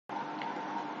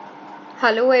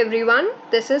Hello everyone,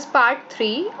 this is part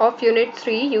 3 of Unit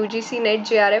 3 UGC NET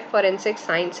JRF Forensic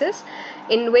Sciences,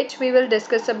 in which we will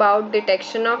discuss about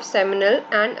detection of seminal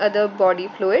and other body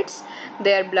fluids,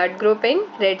 their blood grouping,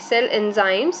 red cell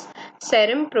enzymes,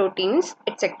 serum proteins,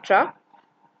 etc.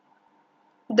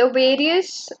 The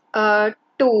various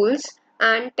tools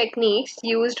and techniques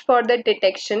used for the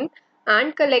detection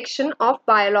and collection of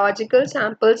biological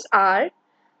samples are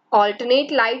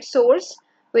alternate light source,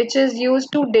 which is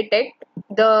used to detect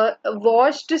the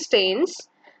washed stains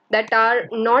that are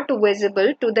not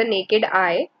visible to the naked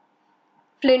eye.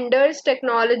 Flinders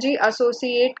Technology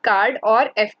Associate card or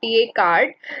FTA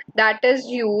card that is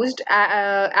used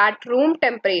at room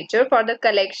temperature for the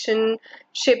collection,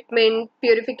 shipment,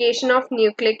 purification of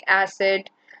nucleic acid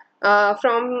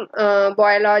from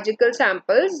biological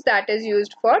samples that is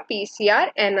used for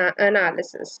PCR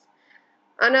analysis.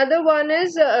 Another one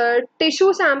is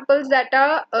tissue samples that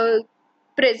are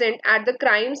present at the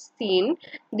crime scene.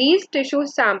 These tissue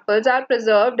samples are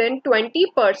preserved in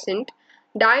 20%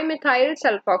 dimethyl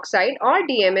sulfoxide or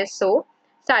DMSO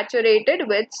saturated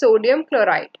with sodium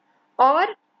chloride, or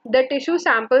the tissue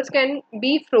samples can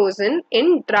be frozen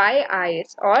in dry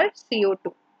ice or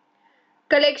CO2.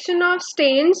 Collection of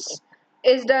stains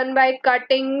is done by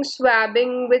cutting,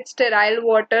 swabbing with sterile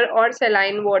water or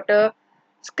saline water,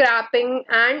 scraping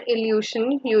and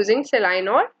elution using saline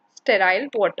or sterile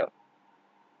water.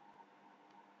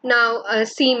 Now,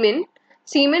 semen.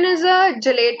 Semen is a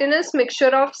gelatinous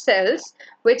mixture of cells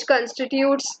which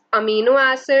constitutes amino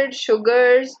acids,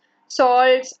 sugars,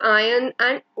 salts, iron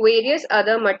and various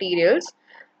other materials.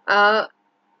 At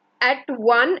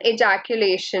one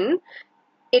ejaculation,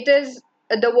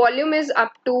 the volume is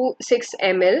up to 6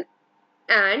 ml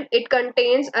and it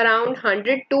contains around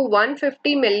 100 to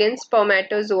 150 million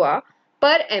spermatozoa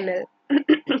per ml.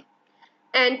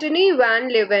 Antony van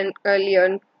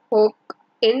Leeuwenhoek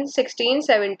in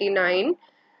 1679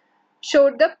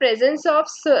 showed the presence of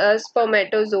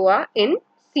spermatozoa in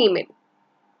semen.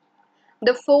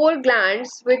 The 4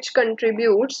 glands which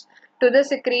contributes to the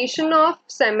secretion of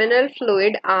seminal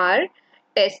fluid are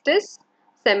testis,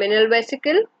 seminal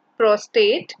vesicle,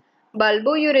 prostate,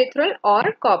 bulbourethral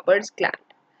or Copper's gland.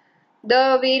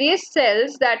 The various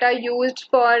cells that are used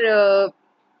for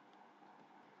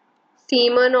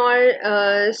semen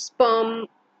or sperm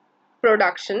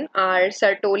production are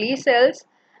Sertoli cells,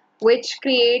 which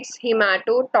creates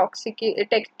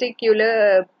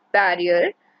hematotesticular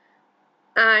barrier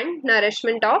and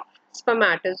nourishment of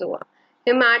spermatozoa.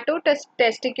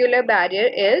 Hematotesticular barrier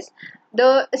is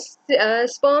the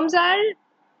sperms are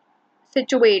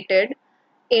situated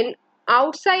in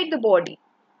outside the body.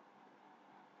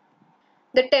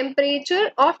 The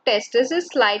temperature of testis is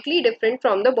slightly different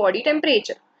from the body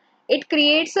temperature. It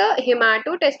creates a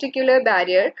hematotesticular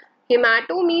barrier.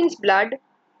 Hemato means blood,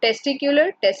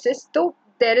 testicular, testis, so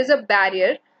there is a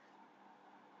barrier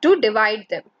to divide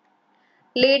them.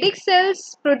 Leydig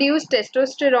cells produce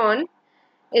testosterone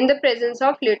in the presence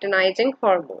of luteinizing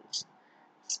hormones.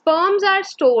 Sperms are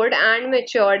stored and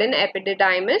matured in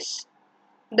epididymis.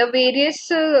 The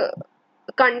various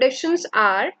conditions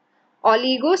are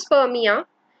oligospermia,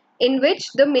 in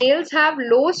which the males have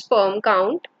low sperm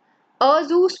count,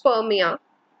 azoospermia,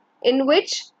 in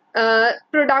which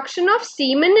production of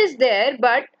semen is there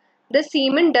but the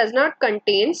semen does not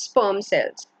contain sperm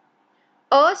cells.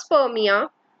 Aspermia,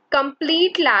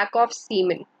 complete lack of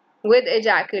semen with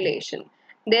ejaculation.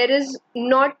 There is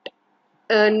not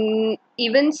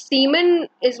even semen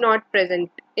is not present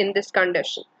in this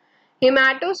condition.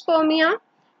 Hematospermia,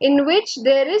 in which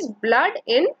there is blood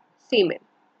in semen.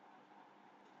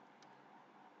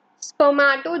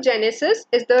 Spermatogenesis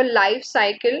is the life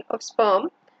cycle of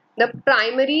sperm. The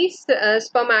primary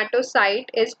spermatocyte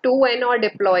is 2N or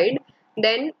diploid.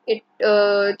 Then it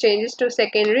changes to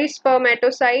secondary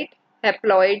spermatocyte,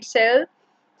 haploid cell,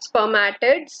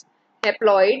 spermatids,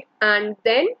 haploid, and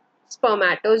then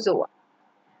spermatozoa.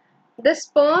 The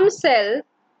sperm cell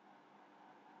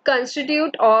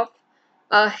constitute of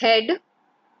a head,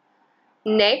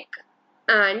 neck,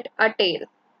 and a tail,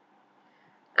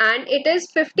 and it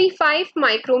is 55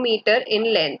 micrometer in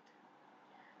length.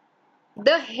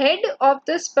 The head of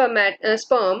the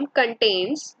sperm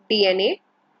contains DNA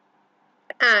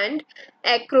and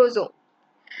acrosome.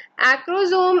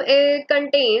 Acrosome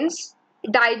contains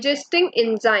digesting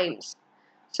enzymes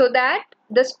so that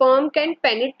the sperm can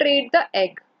penetrate the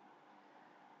egg.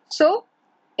 So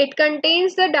it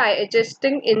contains the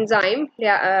digesting enzyme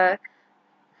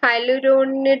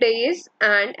hyaluronidase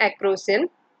and acrosin,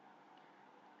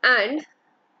 and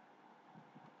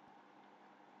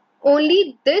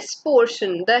only this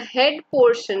portion, the head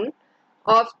portion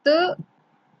of the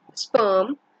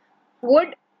sperm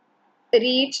would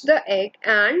reach the egg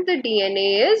and the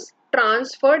DNA is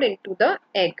transferred into the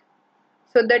egg.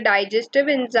 So the digestive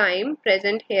enzyme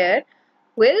present here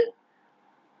will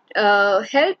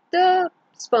help the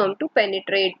sperm to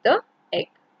penetrate the egg.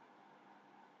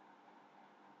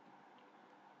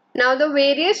 Now the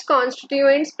various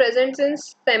constituents present in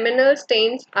seminal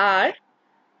stains are: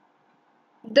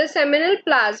 the seminal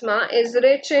plasma is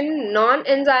rich in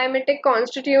non-enzymatic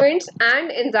constituents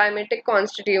and enzymatic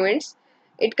constituents.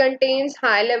 It contains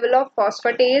high level of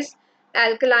phosphatase,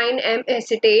 alkaline M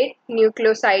acetate,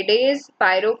 nucleosidase,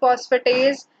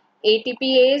 pyrophosphatase,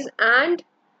 ATPase and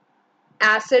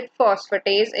acid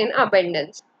phosphatase in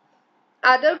abundance.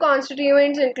 Other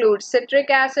constituents include citric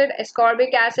acid,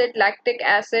 ascorbic acid, lactic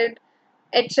acid,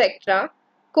 etc.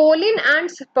 Choline and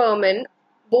spermin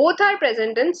both are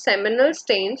present in seminal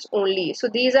stains only. So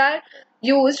these are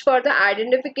used for the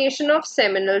identification of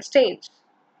seminal stains.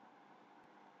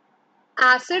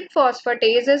 Acid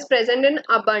phosphatase is present in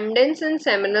abundance in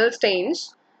seminal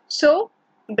stains. So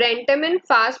Brentamine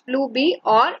fast blue B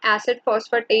or acid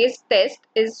phosphatase test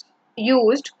is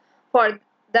used for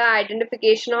the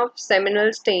identification of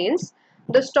seminal stains.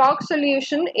 The stock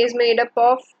solution is made up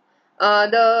of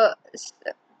the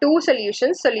two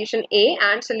solutions, solution A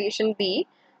and solution B.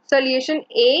 Solution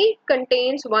A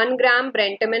contains 1 gram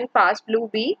Brentamine fast blue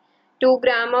B, 2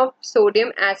 gram of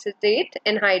sodium acetate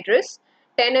anhydrous,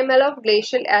 10 ml of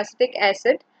glacial acetic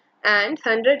acid and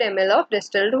 100 ml of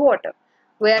distilled water,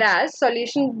 whereas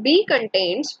solution B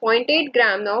contains 0.8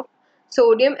 gram of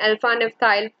sodium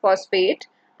alpha-naphthyl phosphate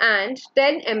and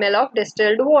 10 ml of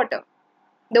distilled water.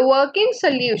 The working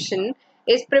solution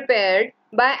is prepared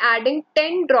by adding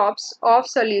 10 drops of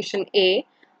solution A,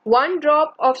 1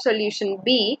 drop of solution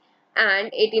B and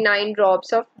 89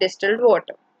 drops of distilled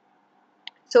water.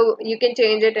 So you can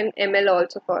change it in ml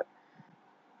also for.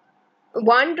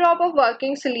 1 drop of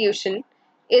working solution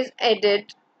is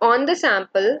added on the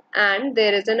sample and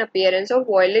there is an appearance of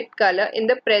violet color in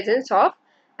the presence of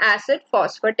acid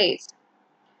phosphatase.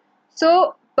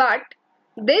 So, but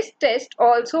this test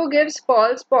also gives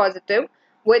false positive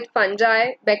with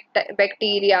fungi,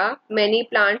 bacteria, many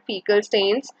plant fecal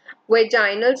stains,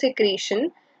 vaginal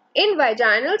secretion. In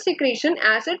vaginal secretion,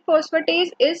 acid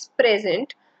phosphatase is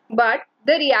present, but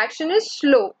the reaction is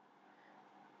slow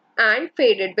and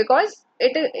faded because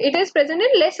it is present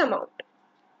in less amount.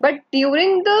 But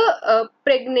during the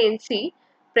pregnancy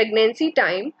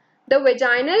time, the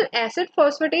vaginal acid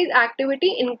phosphatase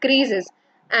activity increases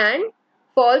and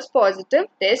false positive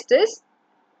test is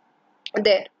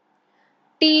there.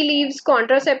 Tea leaves,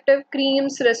 contraceptive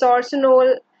creams,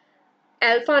 resorcinol,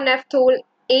 alpha-naphthol,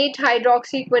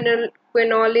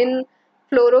 8-hydroxyquinoline,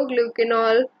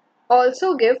 fluoroglucanol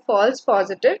also give false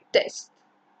positive tests.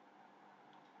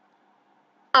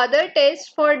 Other tests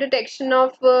for detection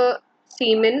of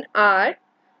semen are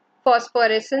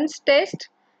phosphorescence test,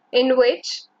 in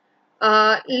which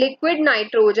liquid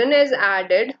nitrogen is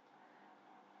added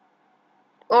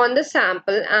on the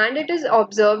sample and it is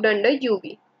observed under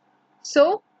UV.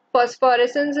 So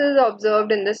phosphorescence is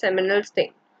observed in the seminal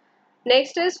stain.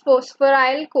 Next is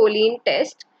phosphoryl choline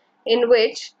test, in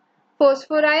which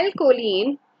phosphoryl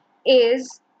choline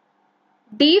is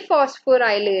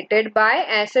dephosphorylated by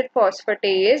acid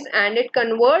phosphatase and it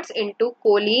converts into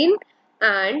choline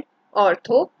and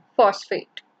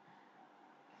orthophosphate.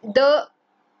 The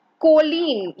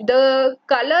choline, the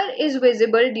color is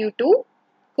visible due to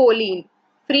choline,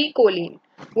 free choline.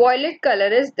 Violet color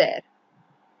is there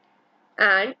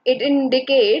and it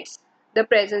indicates the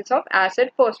presence of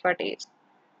acid phosphatase.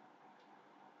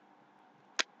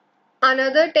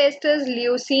 Another test is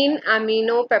leucine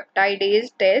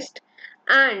aminopeptidase test,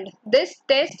 and this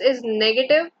test is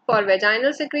negative for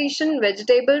vaginal secretion,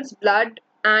 vegetables, blood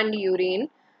and urine.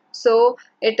 So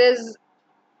it is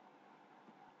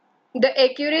the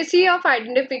accuracy of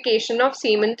identification of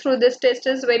semen through this test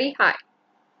is very high.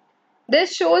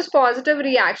 This shows positive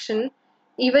reaction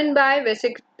even by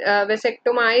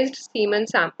vasectomized semen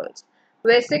samples.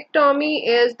 Vasectomy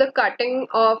is the cutting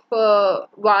of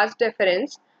vas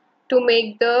deferens to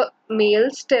make the male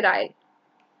sterile.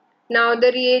 Now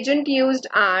the reagent used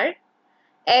are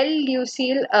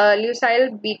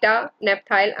L-leucyl beta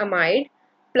naphthylamide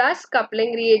plus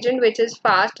coupling reagent, which is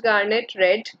fast garnet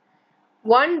red.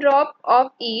 1 drop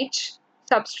of each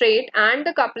substrate and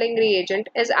the coupling reagent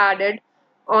is added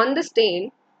on the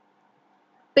stain.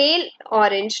 Pale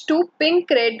orange to pink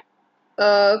red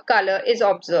color is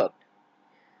observed.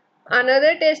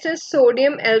 Another test is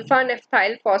sodium alpha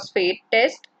naphthyl phosphate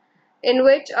test, in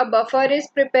which a buffer is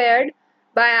prepared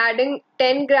by adding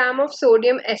 10 gram of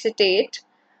sodium acetate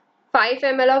 5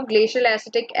 ml of glacial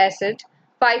acetic acid,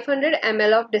 500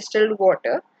 ml of distilled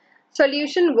water.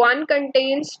 Solution 1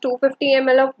 contains 250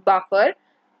 ml of buffer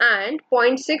and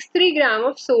 0.63 gram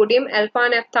of sodium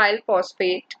alpha-naphthyl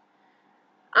phosphate.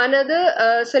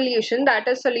 Another solution, that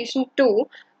is solution 2,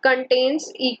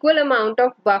 contains equal amount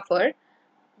of buffer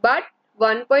but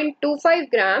 1.25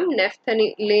 gram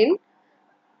naphthalene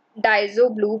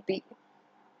diazo-blue B.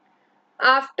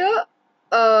 After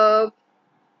uh,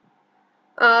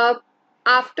 uh,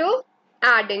 after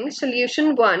adding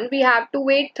solution 1, we have to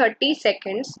wait 30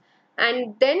 seconds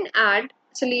and then add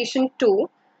solution 2.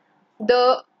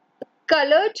 The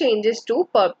color changes to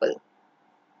purple.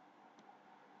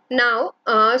 Now,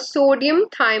 sodium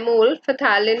thymol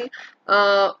phthalate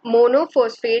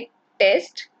monophosphate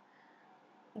test.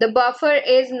 The buffer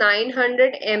is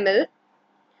 900 ml.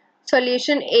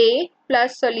 Solution A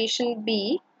plus solution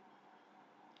B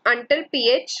until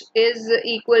pH is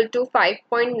equal to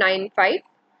 5.95.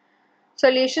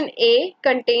 Solution A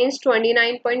contains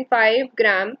 29.5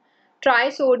 gram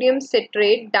trisodium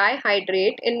citrate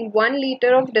dihydrate in 1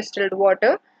 liter of distilled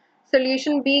water.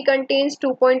 Solution B contains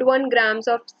 2.1 grams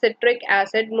of citric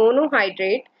acid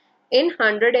monohydrate in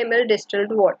 100 ml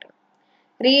distilled water.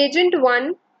 Reagent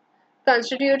 1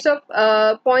 constitutes of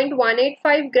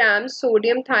 0.185 grams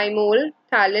sodium thymol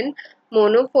phthalate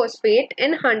monophosphate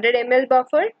in 100 ml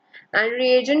buffer, and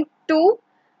reagent 2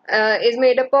 is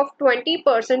made up of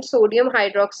 20% sodium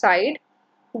hydroxide,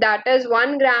 that is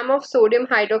 1 gram of sodium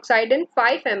hydroxide in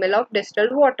 5 ml of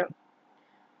distilled water.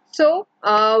 So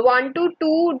 1 to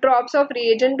 2 drops of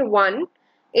reagent 1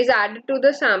 is added to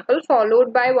the sample,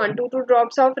 followed by 1 to 2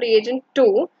 drops of reagent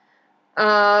 2.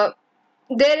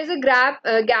 There is a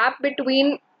gap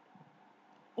between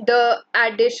the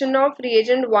addition of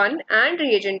reagent 1 and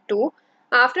reagent 2.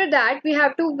 After that, we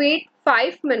have to wait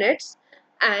 5 minutes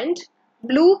and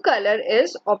blue color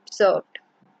is observed,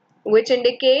 which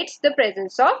indicates the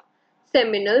presence of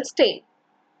seminal stain.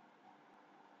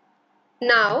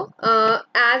 Now,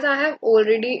 as I have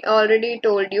already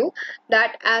told you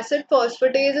that acid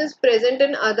phosphatase is present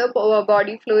in other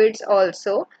body fluids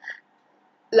also,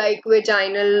 like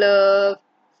vaginal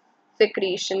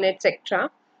secretion, etc.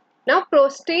 Now,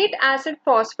 prostate acid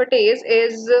phosphatase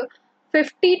is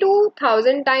 50 to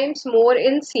 1000 times more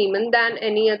in semen than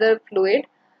any other fluid.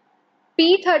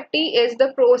 P30 is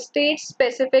the prostate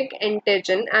specific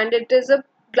antigen and it is a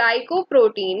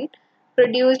glycoprotein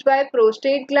produced by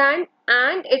prostate gland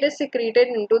and it is secreted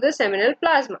into the seminal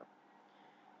plasma.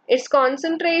 Its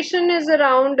concentration is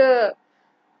around 2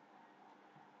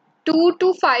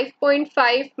 to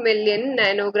 5.5 million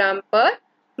nanogram per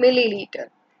milliliter.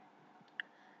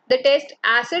 The test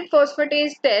acid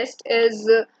phosphatase test is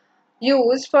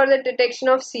used for the detection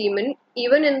of semen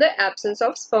even in the absence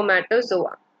of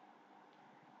spermatozoa.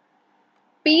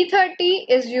 P30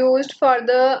 is used for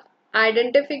the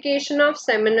identification of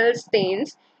seminal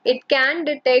stains. It can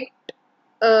detect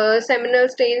seminal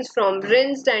stains from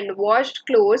rinsed and washed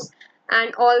clothes,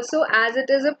 and also as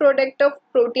it is a product of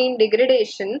protein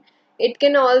degradation, it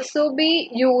can also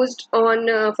be used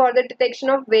on for the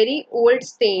detection of very old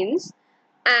stains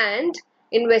and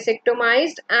in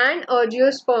vasectomized and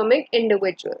ergiospermic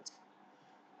individuals.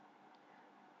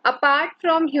 Apart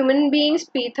from human beings,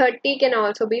 P30 can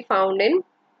also be found in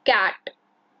cat.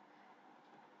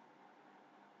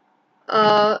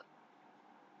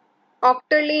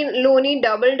 Octaloni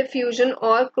double diffusion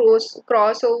or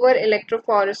crossover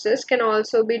electrophoresis can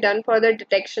also be done for the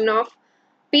detection of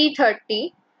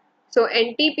P30. So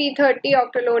NT-P30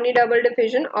 octaloni double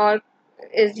diffusion or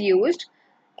is used.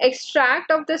 Extract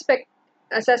of the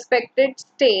suspected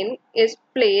stain is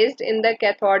placed in the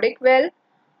cathodic well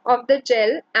of the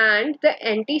gel and the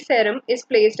anti-serum is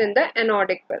placed in the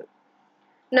anodic well.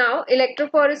 Now,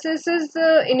 electrophoresis is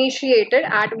initiated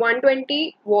at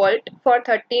 120 volt for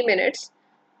 30 minutes.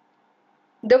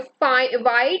 The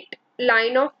white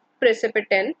line of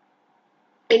precipitin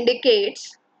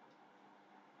indicates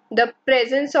the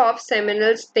presence of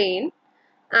seminal stain,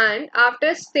 and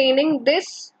after staining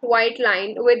this white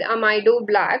line with amido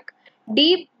black,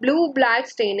 deep blue-black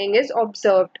staining is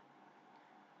observed.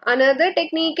 Another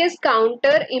technique is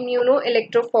counter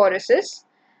immunoelectrophoresis,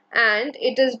 and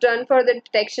it is done for the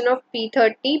detection of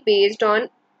P30 based on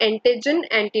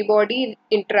antigen-antibody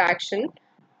interaction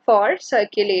for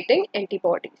circulating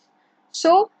antibodies.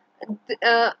 So,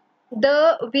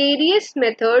 the various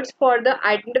methods for the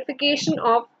identification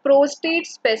of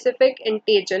prostate-specific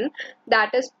antigen,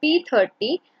 that is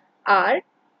P30, are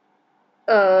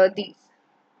these.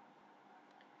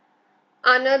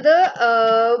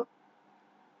 Another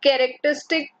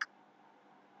characteristic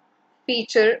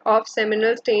feature of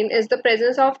seminal stain is the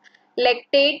presence of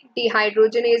lactate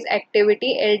dehydrogenase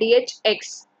activity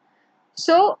LDHX.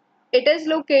 So it is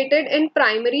located in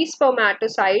primary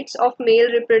spermatocytes of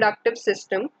male reproductive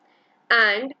system,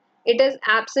 and it is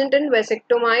absent in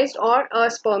vasectomized or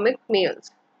aspermic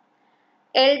males.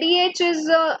 LDH is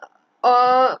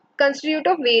constitute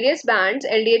of various bands,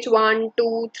 LDH 1,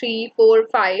 2, 3, 4,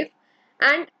 5,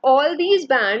 and all these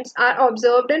bands are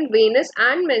observed in venous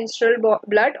and menstrual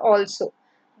blood also.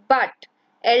 But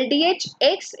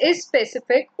LDHX is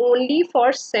specific only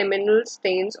for seminal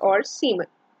stains or semen.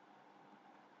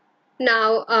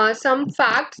 Now, some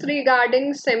facts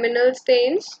regarding seminal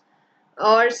stains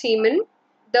or semen.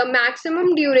 The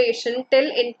maximum duration till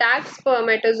intact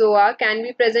spermatozoa can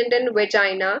be present in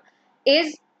vagina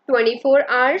is 24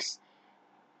 hours,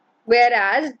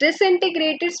 whereas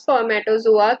disintegrated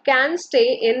spermatozoa can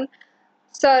stay in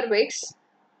cervix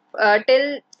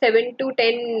till 7 to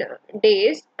 10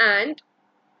 days, and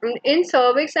in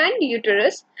cervix and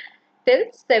uterus till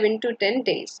 7 to 10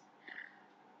 days.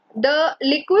 The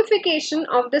liquefaction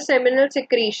of the seminal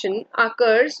secretion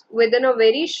occurs within a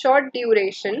very short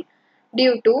duration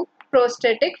due to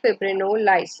prostatic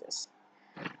fibrinolysis.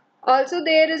 Also,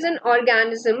 there is an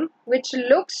organism which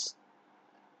looks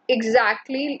like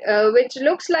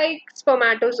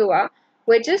spermatozoa,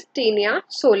 which is Taenia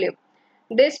solium.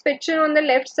 This picture on the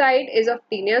left side is of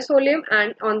Taenia solium,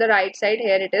 and on the right side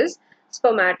here it is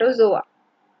spermatozoa.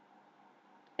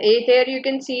 Here you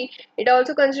can see it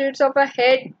also consists of a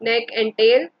head, neck and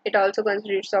tail. It also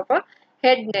consists of a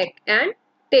head, neck and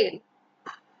tail.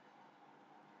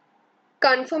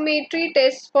 Confirmatory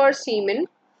tests for semen.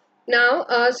 Now,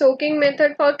 a soaking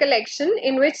method for collection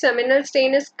in which seminal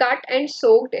stain is cut and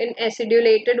soaked in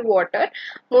acidulated water.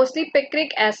 Mostly picric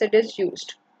acid is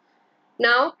used.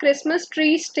 Now, Christmas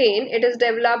tree stain, it is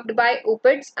developed by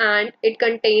opids and it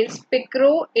contains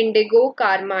picro, indigo,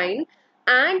 carmine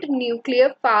and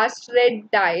nuclear fast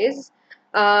red dyes,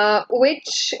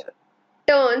 which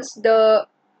turns the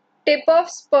tip of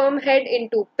sperm head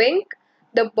into pink,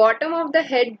 the bottom of the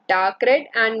head dark red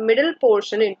and middle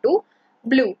portion into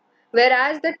blue,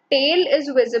 whereas the tail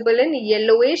is visible in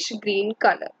yellowish green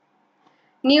color.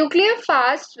 Nuclear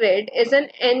fast red is an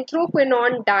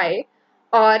anthraquinone dye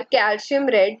or calcium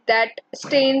red that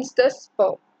stains the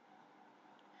sperm.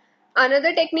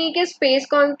 Another technique is phase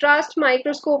contrast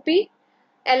microscopy.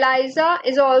 ELISA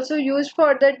is also used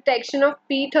for the detection of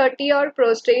P30 or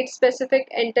prostate specific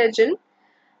antigen.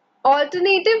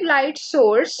 Alternative light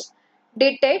source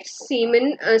detects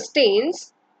semen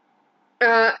stains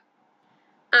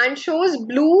and shows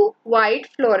blue-white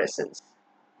fluorescence.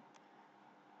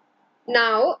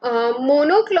 Now,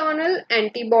 monoclonal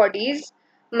antibodies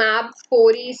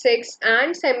MAB4E6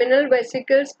 and seminal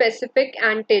vesicle specific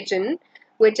antigen,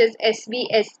 which is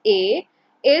SVSA,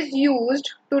 is used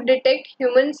to detect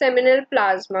human seminal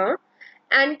plasma.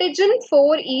 Antigen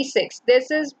 4E6,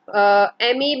 this is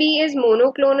MAB is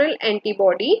monoclonal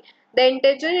antibody. The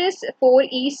antigen is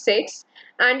 4E6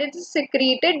 and it is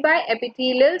secreted by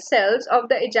epithelial cells of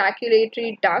the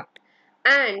ejaculatory duct,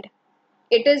 and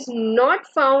it is not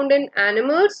found in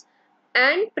animals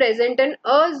and present in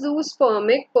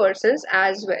azoospermic persons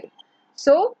as well.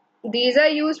 So these are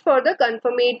used for the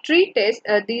confirmatory test.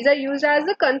 These are used as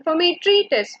the confirmatory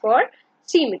test for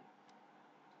semen.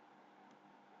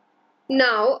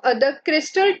 Now the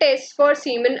crystal tests for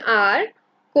semen are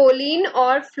choline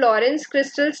or Florence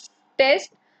Crystal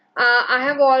test. I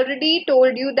have already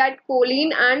told you that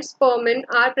choline and spermin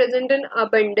are present in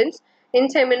abundance in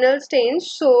seminal stains.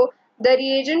 So the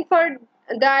reagent for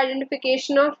the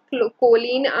identification of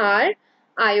choline are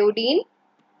iodine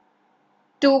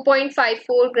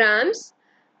 2.54 grams,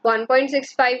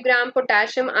 1.65 gram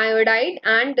potassium iodide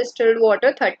and distilled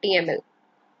water 30 ml.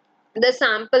 The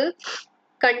sample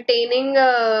containing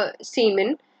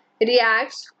semen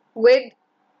reacts with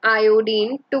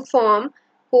iodine to form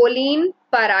choline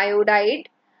periodide.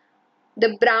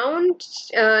 The brown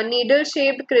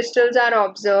needle-shaped crystals are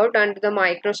observed under the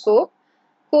microscope.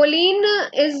 Choline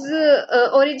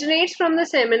originates from the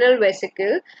seminal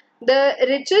vesicle. The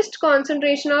richest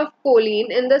concentration of choline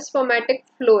in the spermatic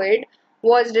fluid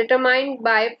was determined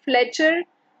by Fletcher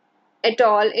et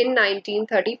al. In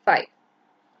 1935.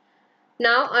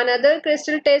 Now another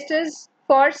crystal test is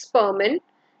for spermin,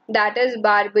 that is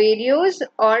Barberios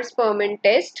or Spermin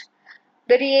test.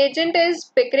 The reagent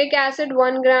is picric acid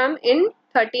 1 gram in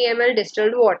 30 ml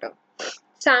distilled water.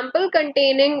 Sample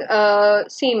containing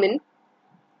semen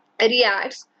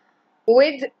reacts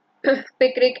with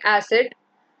picric acid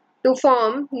to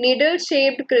form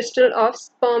needle-shaped crystal of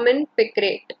spermin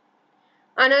picrate.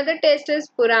 Another test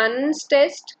is Puranen's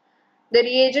test. The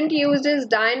reagent used is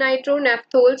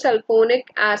dinitro-naphthol sulfonic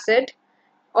acid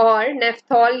or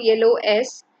naphthol yellow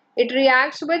S. It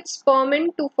reacts with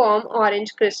spermin to form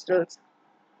orange crystals.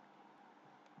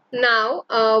 Now,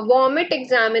 vomit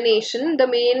examination. The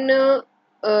main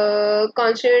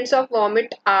constituents of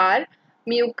vomit are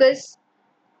mucus,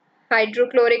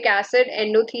 hydrochloric acid,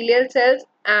 endothelial cells,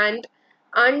 and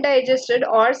undigested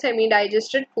or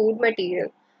semi-digested food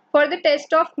material. For the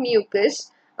test of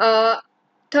mucus,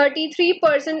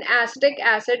 33% acetic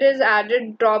acid is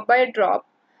added drop by drop,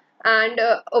 and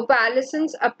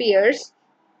opalescence appears.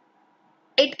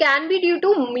 It can be due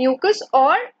to mucus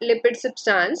or lipid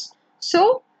substance.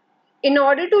 So, in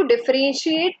order to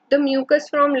differentiate the mucus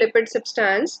from lipid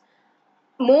substance,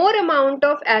 more amount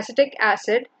of acetic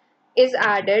acid is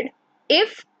added.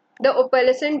 If the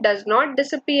opalescent does not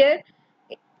disappear,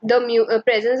 the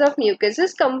presence of mucus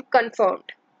is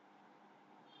confirmed.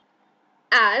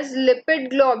 As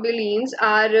lipid globulins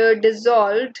are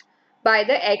dissolved by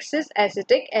the excess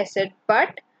acetic acid,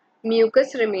 but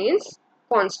mucus remains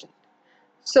constant.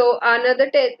 So another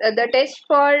the test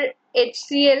for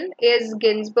HCl is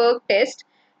Ginsburg test,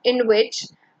 in which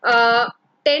 10%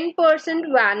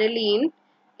 vanillin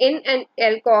in an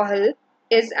alcohol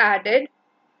is added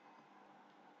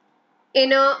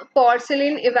in a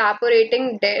porcelain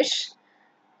evaporating dish,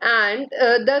 and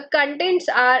the contents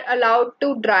are allowed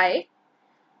to dry.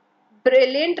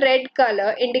 Brilliant red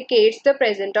color indicates the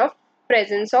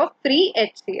presence of free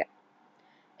HCl.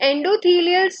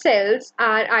 Endothelial cells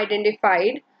are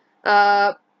identified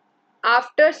uh,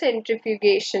 after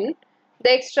centrifugation.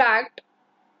 The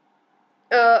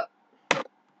uh,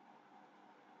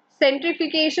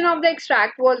 centrifugation of the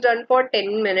extract was done for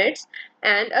 10 minutes,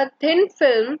 and a thin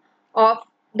film of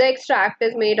the extract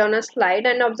is made on a slide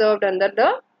and observed under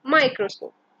the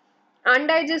microscope.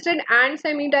 Undigested and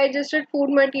semi-digested food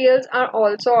materials are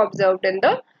also observed in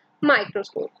the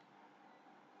microscope.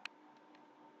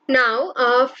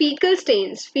 Now, fecal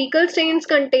stains. Fecal stains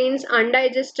contains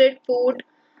undigested food,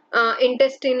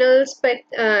 intestinal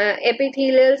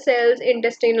epithelial cells,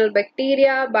 intestinal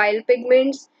bacteria, bile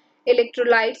pigments,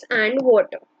 electrolytes, and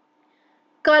water.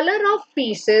 Color of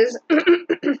feces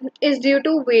is due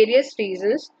to various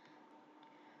reasons.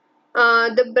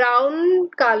 The brown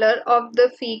color of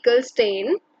the fecal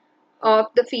stain of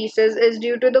the feces is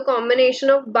due to the combination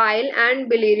of bile and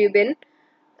bilirubin,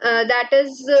 that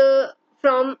is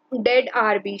from dead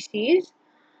RBCs.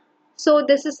 So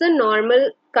this is the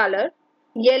normal color.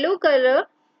 Yellow color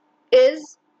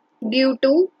is due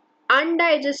to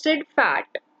undigested fat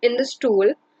in the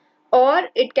stool, or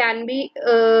it can be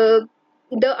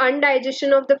the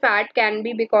undigestion of the fat can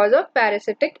be because of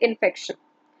parasitic infection.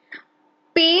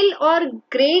 Pale or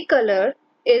gray color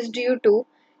is due to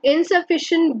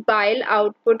insufficient bile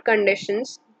output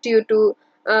conditions due to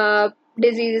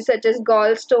diseases such as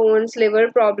gallstones, liver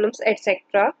problems,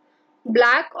 etc.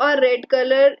 Black or red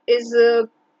color is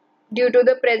due to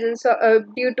the presence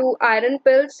of, due to iron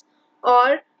pills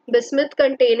or bismuth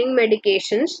containing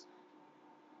medications,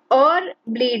 or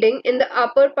bleeding in the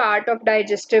upper part of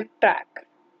digestive tract.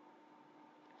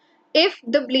 If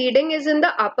the bleeding is in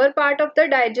the upper part of the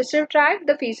digestive tract,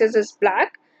 the feces is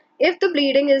black. If the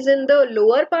bleeding is in the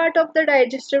lower part of the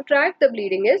digestive tract, the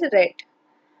bleeding is red.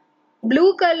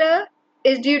 Blue color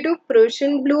is due to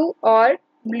Prussian blue or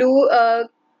blue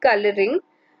coloring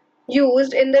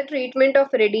used in the treatment of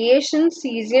radiation,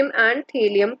 cesium, and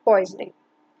thallium poisoning.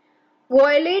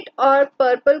 Violet or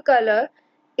purple color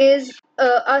is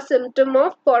a symptom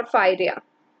of porphyria.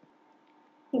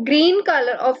 Green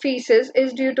color of feces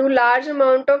is due to large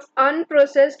amount of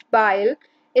unprocessed bile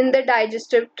in the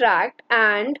digestive tract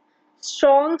and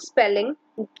strong spelling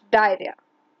diarrhea.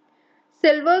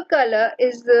 Silver color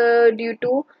is due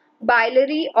to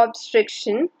biliary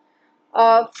obstruction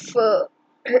of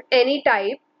any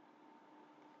type,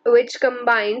 which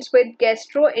combines with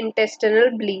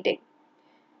gastrointestinal bleeding.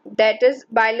 That is,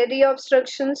 biliary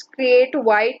obstructions create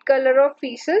white color of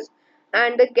feces,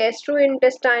 and the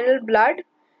gastrointestinal blood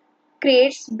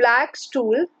creates black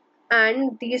stool,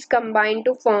 and these combine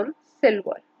to form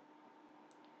silver.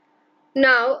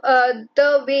 Now,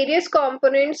 the various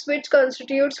components which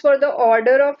constitutes for the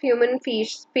order of human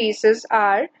feces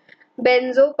are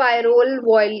benzopyrrole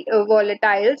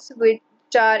volatiles, which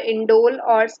are indole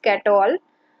or scatol,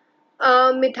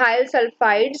 methyl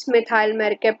sulfides, methyl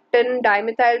mercaptan,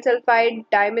 dimethyl sulfide,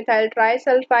 dimethyl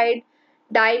trisulfide,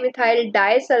 dimethyl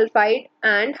disulfide,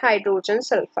 and hydrogen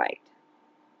sulfide.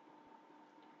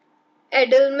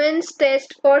 Edelman's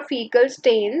test for fecal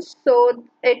stains. So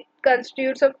it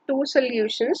constitutes of two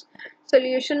solutions.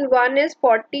 Solution 1 is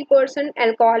 40%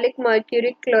 alcoholic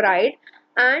mercury chloride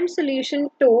and solution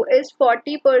 2 is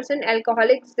 40%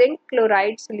 alcoholic zinc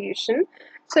chloride solution.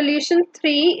 Solution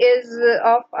 3 is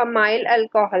of amyl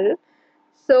alcohol.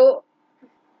 So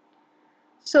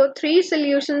three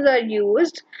solutions are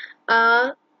used.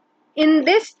 In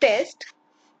this test,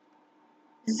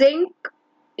 zinc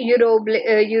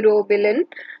urobilin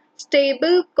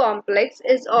stable complex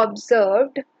is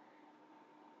observed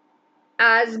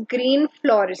as green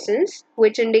fluorescence,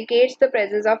 which indicates the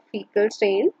presence of fecal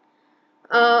stain.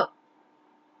 Uh,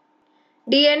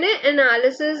 DNA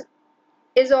analysis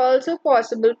is also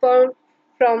possible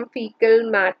from fecal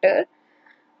matter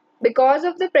because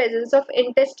of the presence of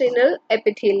intestinal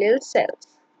epithelial cells.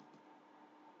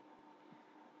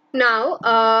 Now,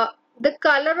 the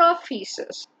color of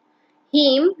feces.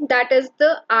 Heme, that is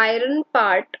the iron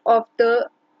part of the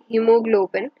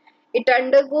hemoglobin, it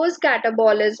undergoes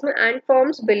catabolism and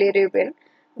forms bilirubin.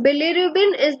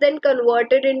 Bilirubin is then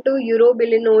converted into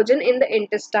urobilinogen in the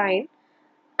intestine,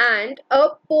 and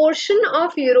a portion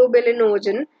of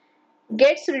urobilinogen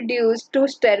gets reduced to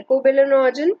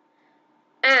stercobilinogen,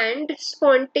 and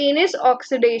spontaneous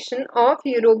oxidation of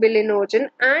urobilinogen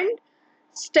and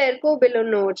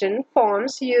stercobilinogen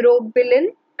forms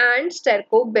urobilin and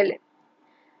stercobilin.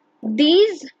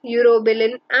 These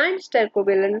urobilin and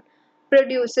stercobilin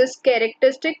produces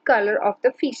characteristic color of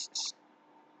the feces.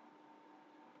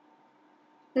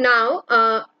 Now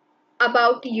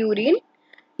about urine.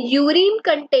 Urine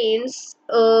contains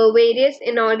various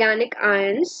inorganic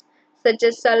ions such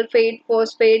as sulfate,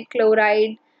 phosphate,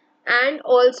 chloride, and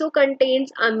also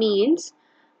contains amines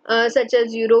such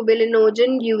as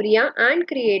urobilinogen, urea, and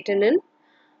creatinine.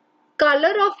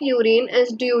 Color of urine is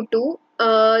due to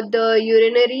the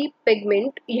urinary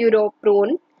pigment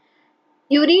uroprone.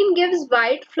 Urine gives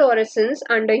white fluorescence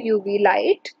under UV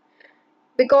light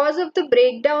because of the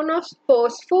breakdown of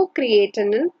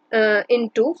phosphocreatinine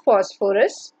into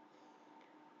phosphorus.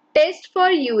 Test for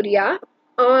urea.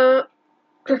 Uh,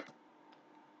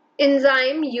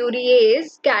 Enzyme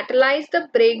urease catalyze the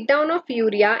breakdown of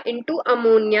urea into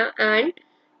ammonia and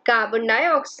carbon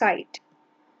dioxide.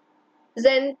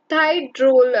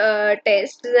 Xanthidrol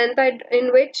test,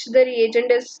 in which the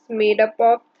reagent is made up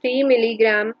of 3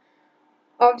 mg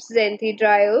of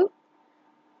xanthidrol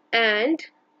and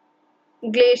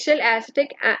glacial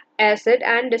acetic acid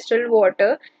and distilled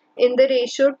water in the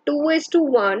ratio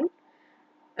 2:1,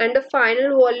 and the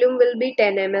final volume will be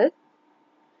 10 ml.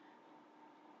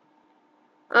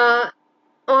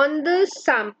 On the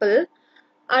sample,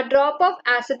 a drop of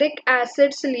acetic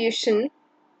acid solution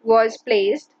was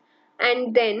placed,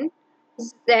 and then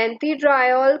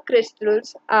xanthidrol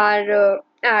crystals are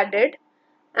added,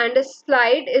 and a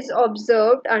slide is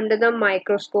observed under the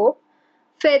microscope.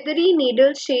 Feathery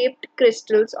needle-shaped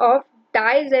crystals of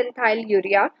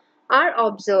dixanthylurea are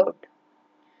observed.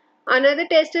 Another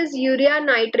test is urea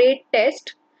nitrate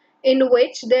test, in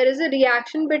which there is a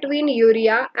reaction between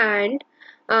urea and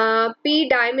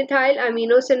p-dimethyl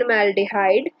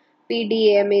aminocinnamaldehyde,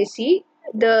 PDMAC,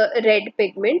 the red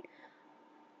pigment,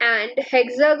 and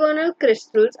hexagonal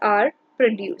crystals are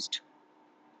produced.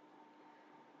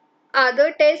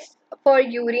 Other tests for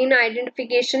urine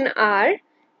identification are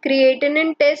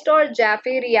creatinine test or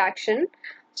Jaffe reaction.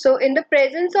 So in the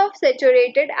presence of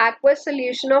saturated aqueous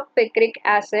solution of picric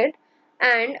acid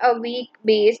and a weak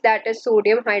base, that is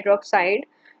sodium hydroxide,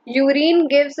 urine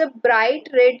gives a bright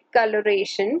red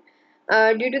coloration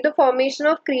due to the formation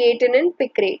of creatinine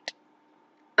picrate.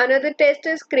 Another test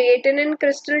is creatinine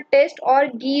crystal test or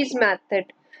Guy's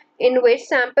method, in which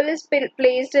sample is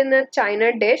placed in a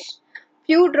china dish.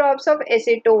 Few drops of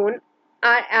acetone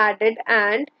are added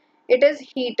and it is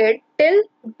heated till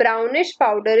brownish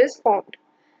powder is formed.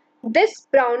 This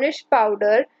brownish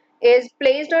powder is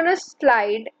placed on a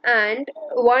slide and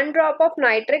 1 drop of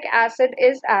nitric acid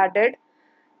is added.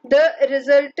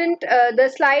 The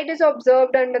slide is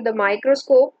observed under the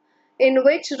microscope, in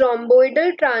which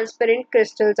rhomboidal transparent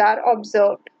crystals are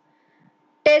observed.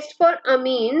 Test for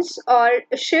amines or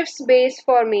Schiff's base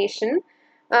formation.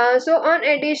 So on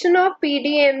addition of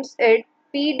PDMAC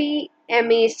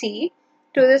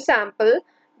to the sample,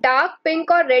 dark pink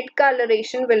or red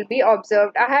coloration will be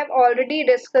observed. I have already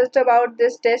discussed about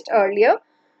this test earlier.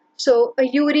 So a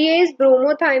urease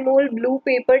bromothymol blue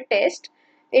paper test,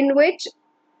 in which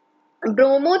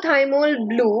bromothymol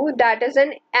blue, that is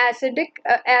an acid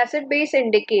base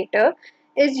indicator,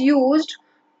 is used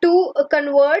to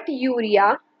convert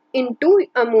urea into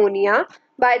ammonia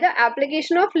by the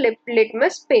application of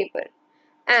litmus paper,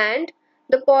 and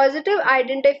the positive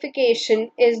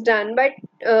identification is done by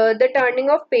the turning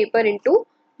of paper into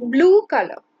blue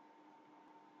color.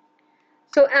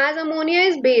 So as ammonia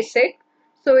is basic,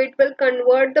 so it will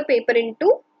convert the paper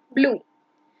into blue.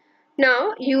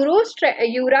 Now,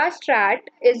 urastrat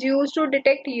is used to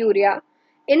detect urea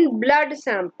in blood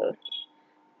sample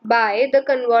by the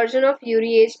conversion of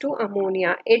urease to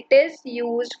ammonia. It is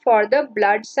used for the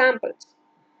blood samples.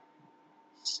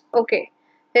 Okay,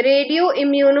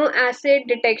 radioimmunoassay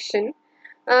detection.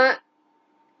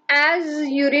 As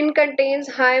urine contains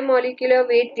high molecular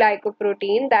weight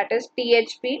glycoprotein, that is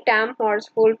THP, tam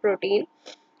horseful protein,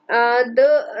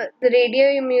 the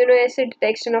radioimmunoassay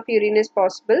detection of urine is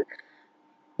possible.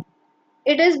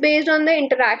 It is based on the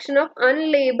interaction of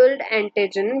unlabeled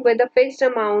antigen with a fixed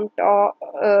amount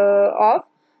of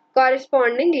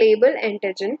corresponding labeled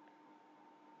antigen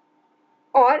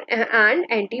or an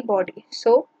antibody.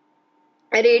 So,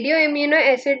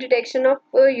 radioimmunoassay detection of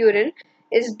urine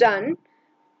is done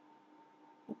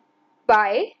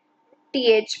by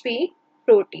THP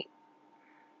protein.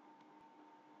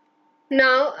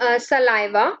 Now,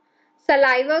 saliva.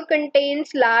 Saliva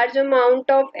contains large amount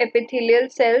of epithelial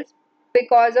cells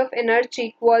because of inner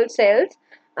cheek wall cells.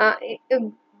 Uh,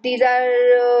 these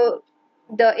are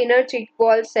the inner cheek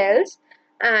wall cells,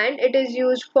 and it is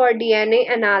used for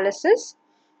DNA analysis.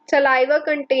 Saliva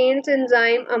contains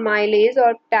enzyme amylase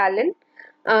or ptyalin.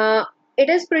 It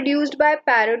is produced by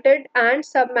parotid and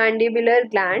submandibular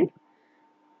gland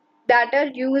that are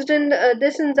used in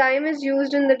this enzyme is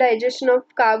used in the digestion of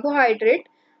carbohydrate.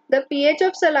 The pH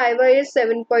of saliva is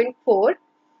 7.4.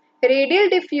 Radial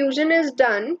diffusion is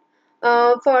done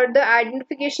for the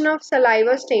identification of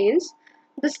saliva stains.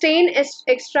 The stain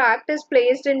extract is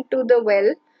placed into the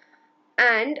well,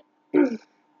 and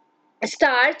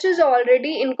starch is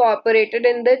already incorporated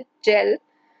in the gel.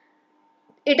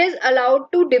 It is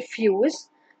allowed to diffuse.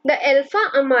 The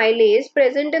alpha amylase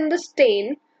present in the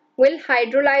stain will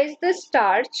hydrolyze the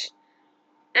starch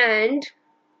and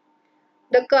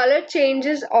the color change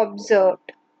is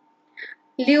observed.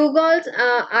 Lugol's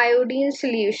iodine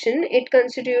solution. It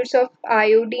constitutes of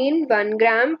iodine 1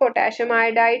 gram, potassium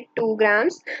iodide 2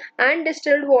 grams and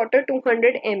distilled water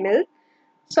 200 ml.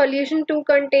 Solution 2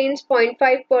 contains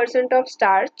 0.5% of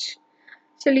starch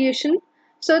solution.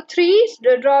 So 3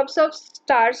 drops of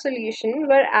starch solution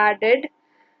were added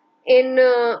in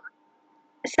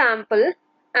sample,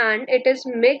 and it is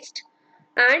mixed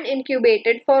and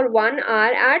incubated for 1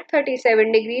 hour at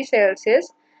 37 degrees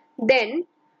Celsius. Then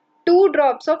 2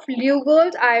 drops of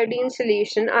Lugol's iodine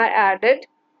solution are added.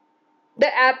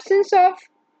 The absence of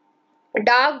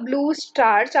dark blue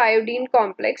starch iodine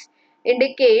complex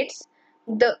indicates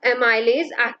the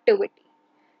amylase activity.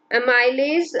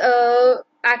 Amylase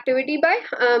activity by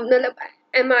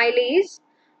amylase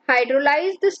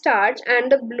hydrolyze the starch,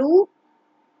 and the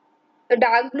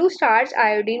dark blue starch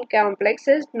iodine complex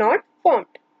is not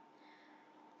formed.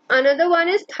 Another one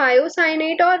is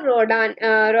thiocyanate or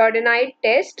rhodonite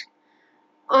test.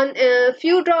 On a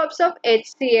few drops of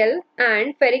HCl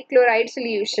and ferric chloride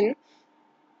solution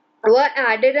were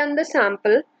added on the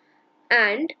sample,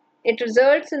 and it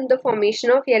results in the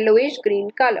formation of yellowish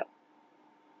green color.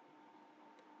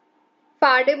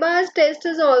 Fardeba's test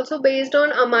is also based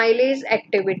on amylase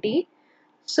activity.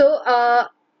 So,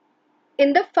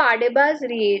 in the Fardeba's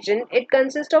reagent, it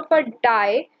consists of a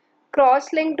dye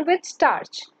cross-linked with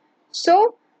starch.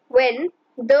 So, when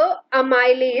the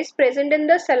amylase present in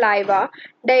the saliva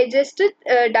digests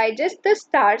the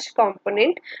starch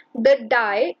component, the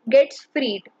dye gets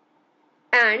freed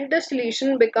and the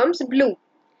solution becomes blue.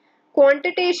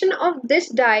 Quantitation of this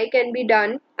dye can be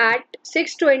done at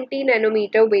 620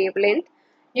 nanometer wavelength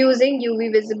using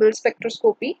UV visible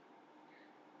spectroscopy.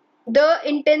 The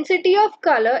intensity of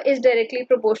color is directly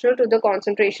proportional to the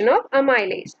concentration of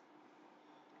amylase.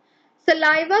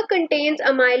 Saliva contains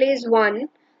amylase 1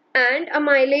 and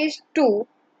amylase 2.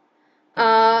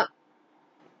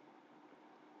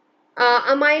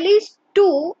 Amylase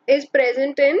 2 is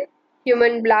present in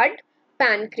human blood,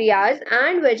 pancreas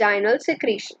and vaginal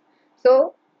secretion.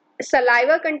 So,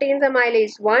 saliva contains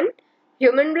amylase 1,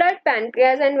 human blood,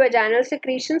 pancreas and vaginal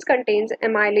secretions contains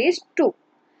amylase 2.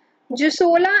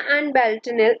 Jusola and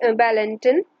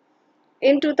Balentin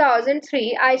in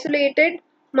 2003 isolated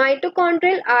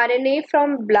mitochondrial RNA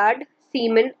from blood,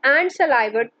 semen and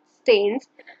saliva stains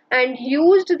and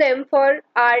used them for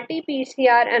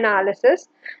RT-PCR analysis.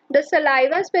 The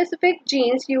saliva-specific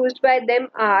genes used by them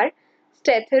are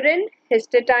stethurine,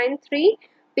 histidine 3,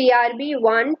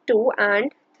 PRB1, 2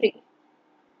 and 3.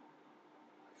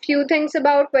 Few things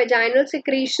about vaginal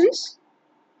secretions.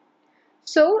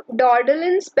 So,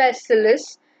 Dodolin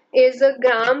bacillus is a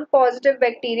gram-positive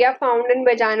bacteria found in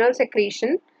vaginal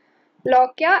secretion.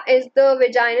 Lochia is the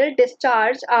vaginal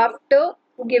discharge after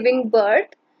giving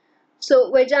birth.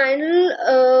 So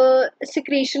vaginal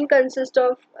secretion consists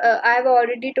of, I have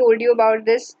already told you about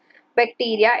this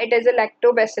bacteria. It is a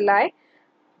lactobacilli.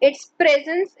 Its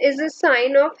presence is a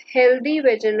sign of healthy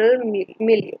vaginal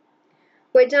milieu.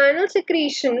 Vaginal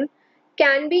secretion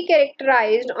can be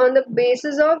characterized on the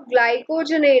basis of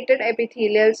glycogenated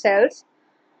epithelial cells.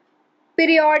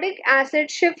 Periodic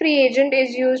acid shift reagent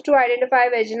is used to identify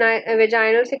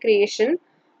vaginal secretion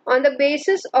on the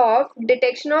basis of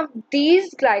detection of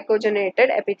these glycogenated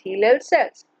epithelial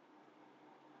cells.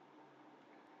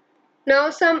 Now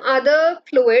some other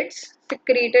fluids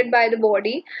secreted by the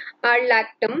body are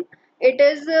lactum.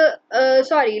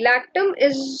 Lactum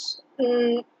is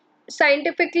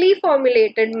scientifically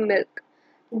formulated milk.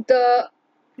 The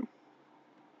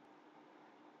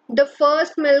the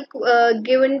first milk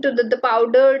given to the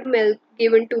powdered milk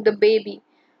given to the baby,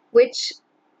 which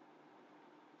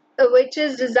which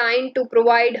is designed to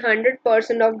provide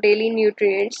 100% of daily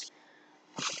nutrients.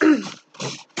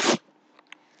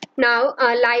 Now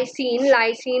lysine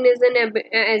is an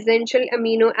essential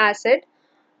amino acid,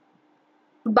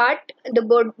 but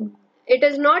it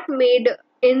is not made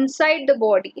inside the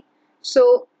body,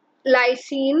 so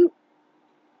lysine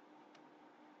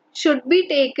should be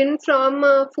taken from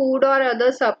food or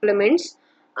other supplements.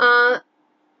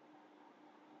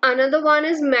 Another one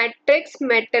is matrix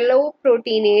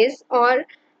metalloproteinase or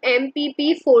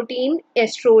MPP14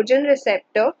 estrogen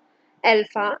receptor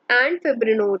alpha and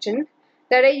fibrinogen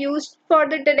that are used for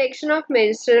the detection of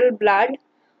menstrual blood.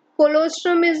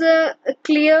 Colostrum is a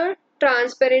clear,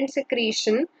 transparent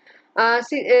secretion.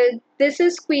 This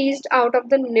is squeezed out of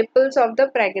the nipples of the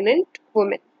pregnant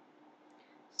woman.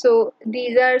 So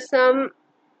these are some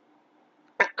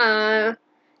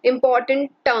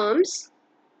important terms.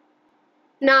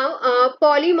 Now,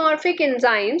 polymorphic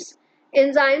enzymes.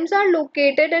 Enzymes are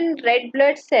located in red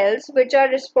blood cells which are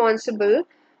responsible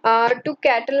to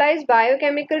catalyze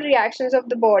biochemical reactions of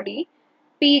the body.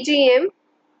 PGM,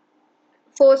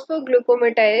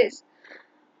 phosphoglucomatase,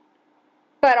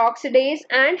 peroxidase,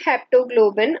 and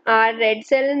haptoglobin are red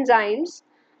cell enzymes.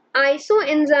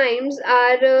 Isoenzymes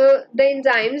are the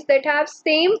enzymes that have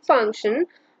same function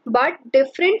but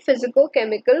different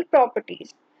physicochemical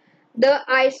properties. The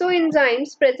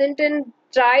isoenzymes present in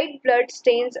dried blood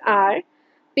stains are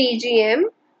PGM,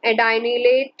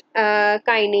 adenylate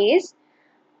kinase,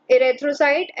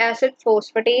 erythrocyte acid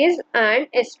phosphatase, and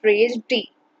esterase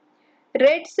D.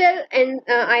 Red cell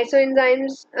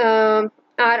isoenzymes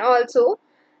are also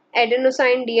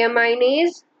adenosine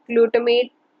deaminase,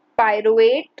 glutamate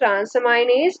pyruvate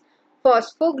transaminase,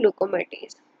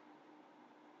 phosphoglucomatase.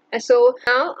 So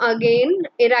now again,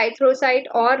 erythrocyte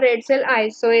or red cell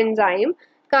isoenzyme,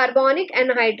 carbonic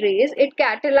anhydrase, it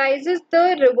catalyzes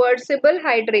the reversible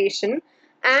hydration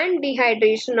and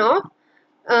dehydration of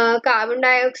carbon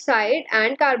dioxide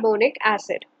and carbonic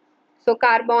acid. So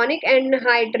carbonic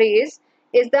anhydrase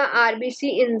is the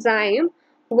RBC enzyme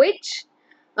which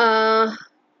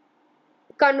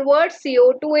converts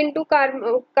CO2 into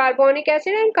carbonic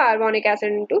acid and carbonic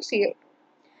acid into CO2.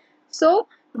 So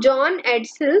John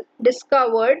Edsel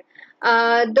discovered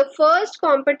the first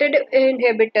competitive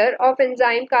inhibitor of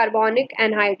enzyme carbonic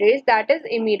anhydrase, that is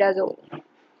imidazole.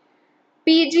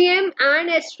 PGM and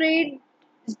esterase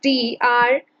D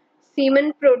are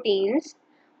semen proteins.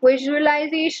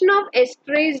 Visualization of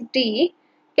esterase D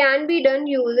can be done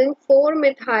using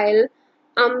 4-methyl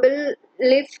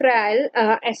umbellifral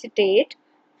acetate.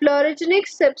 Fluorogenic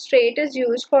substrate is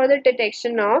used for the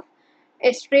detection of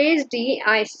esterase D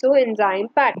isoenzyme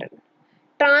pattern.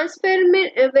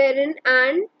 Transferrin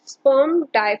and sperm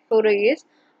diaphrase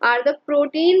are the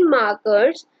protein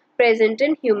markers present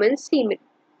in human semen.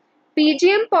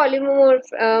 PGM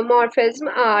polymorphism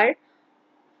are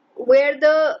where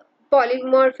the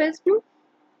polymorphism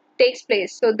takes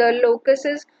place. So the locus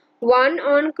is 1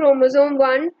 on chromosome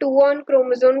 1, 2 on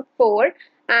chromosome 4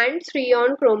 and 3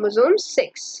 on chromosome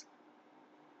 6.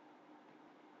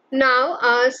 Now,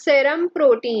 serum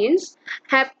proteins.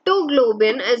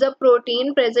 Haptoglobin is a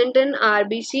protein present in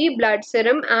RBC, blood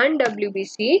serum and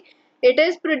WBC. It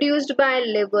is produced by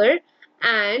liver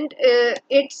and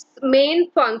its main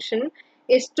function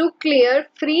is to clear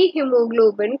free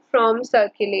hemoglobin from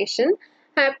circulation.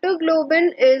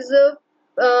 Haptoglobin is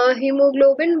a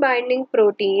hemoglobin binding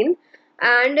protein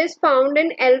and is found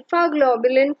in alpha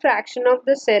globulin fraction of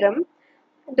the serum.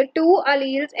 The two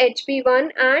alleles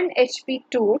HP1 and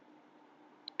HP2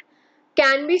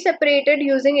 can be separated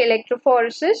using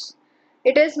electrophoresis.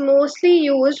 It is mostly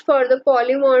used for the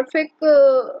polymorphic.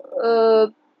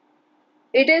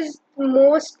 It is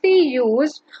mostly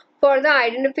used for the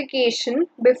identification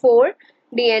before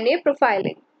DNA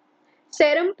profiling.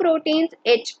 Serum proteins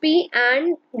HP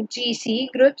and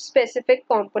GC group specific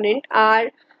component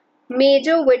are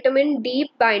major vitamin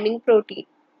D binding protein.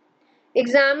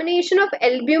 Examination of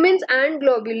albumins and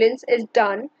globulins is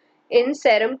done in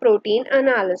serum protein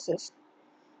analysis.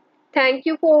 Thank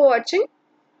you for watching.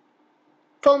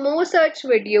 For more such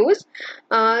videos,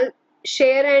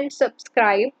 share and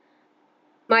subscribe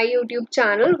my YouTube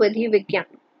channel Vidhi Vigyan.